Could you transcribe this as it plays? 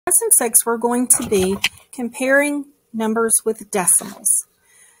Lesson 6, we're going to be comparing numbers with decimals.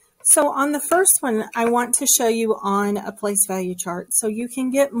 So on the first one, I want to show you on a place value chart so you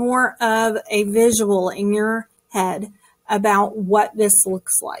can get more of a visual in your head about what this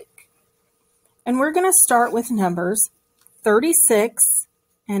looks like. And we're going to start with numbers 36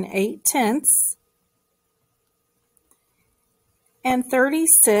 and 8/10 and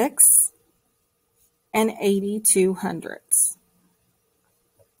 36 and 82/100.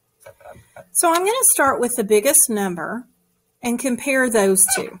 So I'm going to start with the biggest number and compare those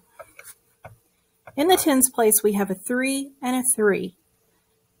two. In the tens place, we have a 3 and a 3.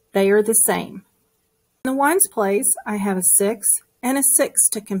 They are the same. In the ones place, I have a 6 and a 6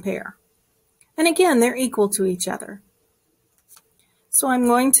 to compare. And again, they're equal to each other. So I'm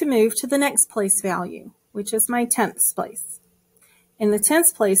going to move to the next place value, which is my tenths place. In the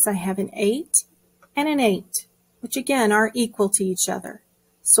tenths place, I have an 8 and an 8, which again are equal to each other.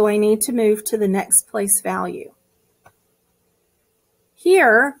 So I need to move to the next place value.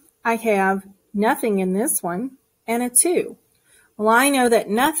 Here, I have nothing in this one and a 2. Well, I know that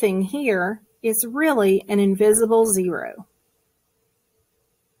nothing here is really an invisible 0.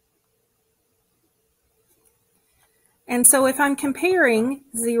 And so if I'm comparing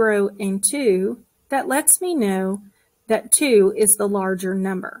 0 and 2, that lets me know that 2 is the larger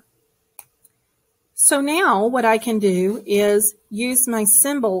number. So now what I can do is use my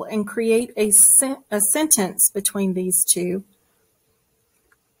symbol and create a sentence between these two.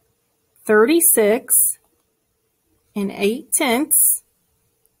 36 and 8/10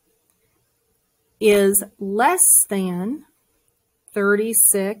 is less than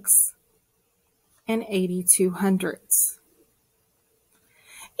 36 and 82/100.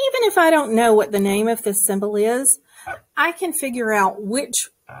 Even if I don't know what the name of this symbol is, I can figure out which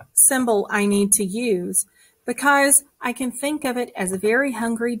symbol I need to use because I can think of it as a very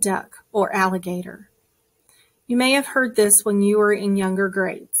hungry duck or alligator. You may have heard this when you were in younger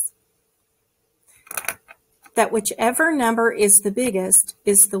grades. That whichever number is the biggest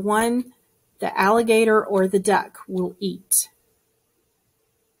is the one the alligator or the duck will eat.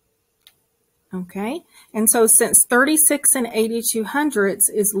 Okay, and so since 36 and 82/100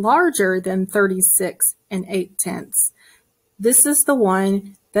 is larger than 36 and 8/10, this is the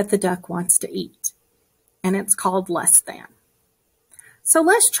one that the duck wants to eat, and it's called less than. So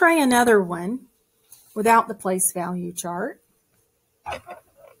let's try another one without the place value chart.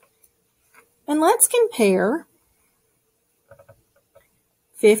 And let's compare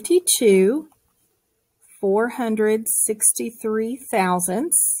 52 463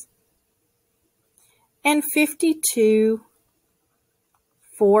 thousandths and 52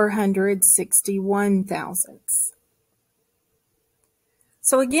 461 thousandths.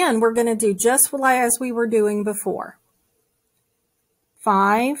 So again, we're going to do just as we were doing before.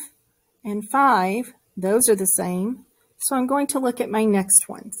 5 and 5, those are the same. So I'm going to look at my next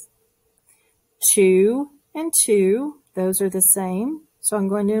ones. 2 and 2, those are the same. So I'm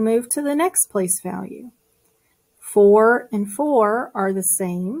going to move to the next place value. 4 and 4 are the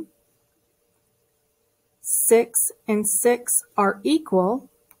same. 6 and 6 are equal.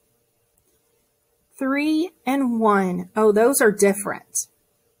 3 and 1, oh, those are different.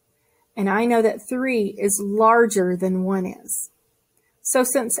 And I know that 3 is larger than 1 is. So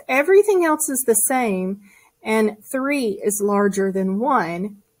since everything else is the same and 3 is larger than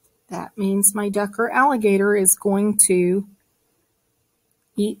 1, that means my duck or alligator is going to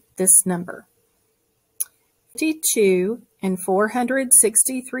eat this number. 52 and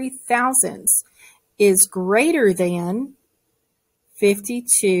 463 thousandths is greater than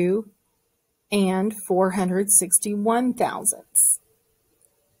 52 and 461 thousandths.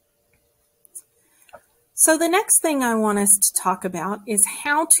 So the next thing I want us to talk about is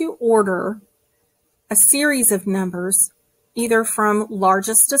how to order a series of numbers, either from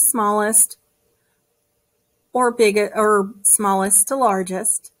largest to smallest or smallest to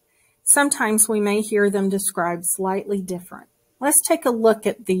largest. Sometimes we may hear them described slightly different. Let's take a look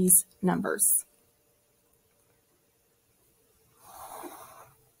at these numbers.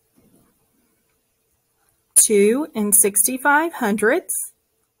 Two and 65/100,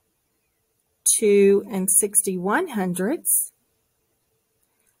 2 and 61/100,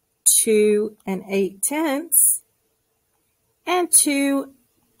 2 and 8/10, and 2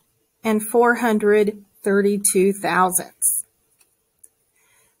 and 432 thousandths.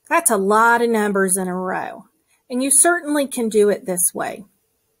 That's a lot of numbers in a row, and you certainly can do it this way.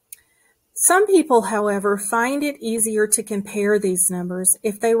 Some people, however, find it easier to compare these numbers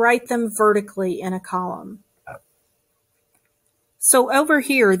if they write them vertically in a column. So over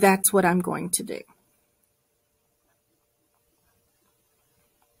here, that's what I'm going to do.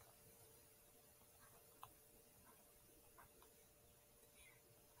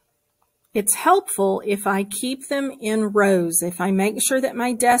 It's helpful if I keep them in rows. If I make sure that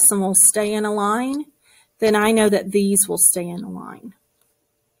my decimals stay in a line, then I know that these will stay in a line.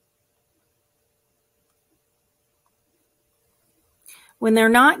 When they're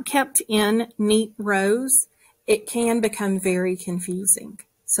not kept in neat rows, it can become very confusing.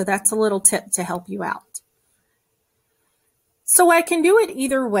 So that's a little tip to help you out. So I can do it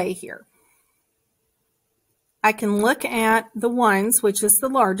either way here. I can look at the ones, which is the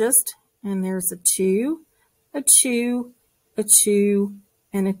largest, and there's a 2, a 2, a 2,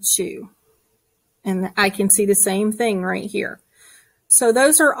 and a 2. And I can see the same thing right here. So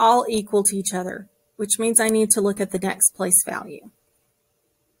those are all equal to each other, which means I need to look at the next place value.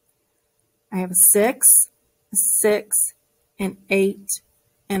 I have a 6, a 6, an 8,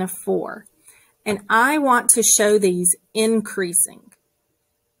 and a 4. And I want to show these increasing.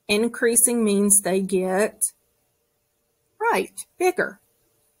 Increasing means they get, right, bigger.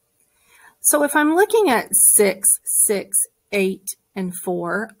 So if I'm looking at 6, 6, 8, and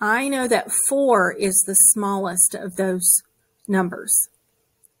 4, I know that 4 is the smallest of those numbers.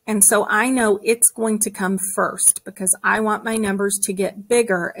 And so I know it's going to come first because I want my numbers to get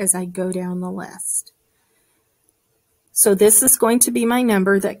bigger as I go down the list. So this is going to be my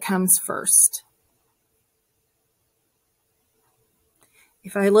number that comes first.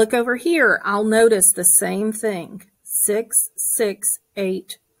 If I look over here, I'll notice the same thing, 6, 6,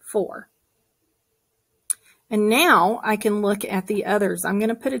 8, 4. And now I can look at the others. I'm going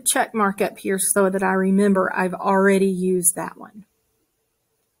to put a check mark up here so that I remember I've already used that one.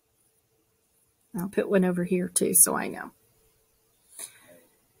 I'll put one over here too so I know.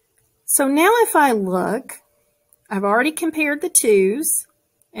 So now if I look, I've already compared the 2s,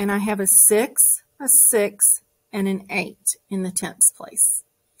 and I have a 6, a 6, and an 8 in the tens place.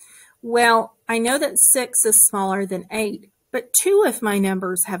 Well, I know that 6 is smaller than 8, but 2 of my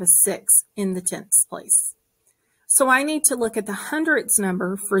numbers have a 6 in the tens place. So I need to look at the hundredths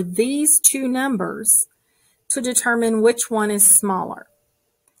number for these two numbers to determine which one is smaller.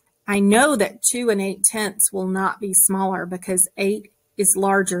 I know that 2 and 8 tenths will not be smaller because 8 is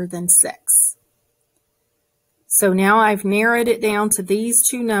larger than 6. So now I've narrowed it down to these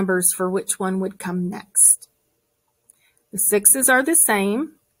two numbers for which one would come next. The 6's are the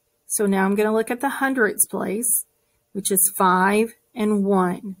same, so now I'm going to look at the hundredths place, which is 5 and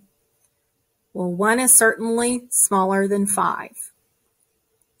 1. Well, 1 is certainly smaller than 5.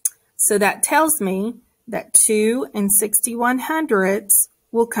 So that tells me that 2 and 61 hundredths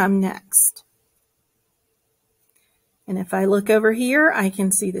will come next. And if I look over here, I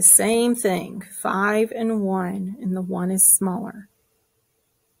can see the same thing, 5 and 1, and the 1 is smaller.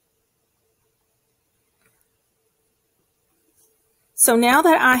 So now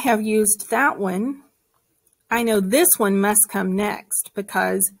that I have used that one, I know this one must come next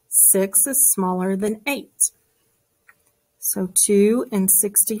because 6 is smaller than 8. So 2 and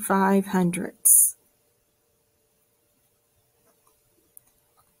 65 hundredths.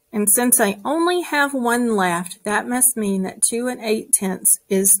 And since I only have one left, that must mean that 2 and 8 tenths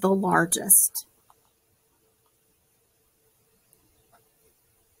is the largest.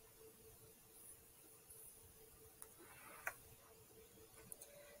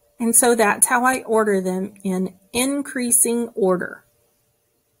 And so that's how I order them in increasing order.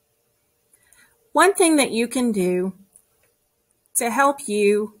 One thing that you can do to help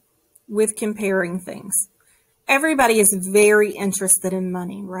you with comparing things. Everybody is very interested in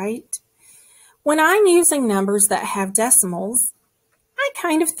money, right? When I'm using numbers that have decimals, I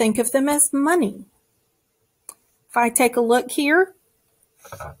kind of think of them as money. If I take a look here,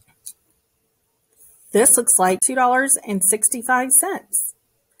 this looks like $2.65,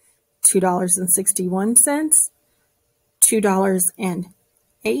 $2.61,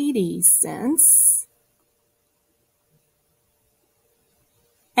 $2.80,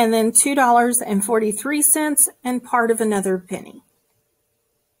 and then $2.43 and part of another penny.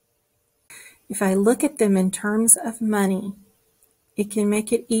 If I look at them in terms of money, it can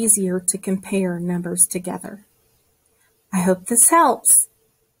make it easier to compare numbers together. I hope this helps.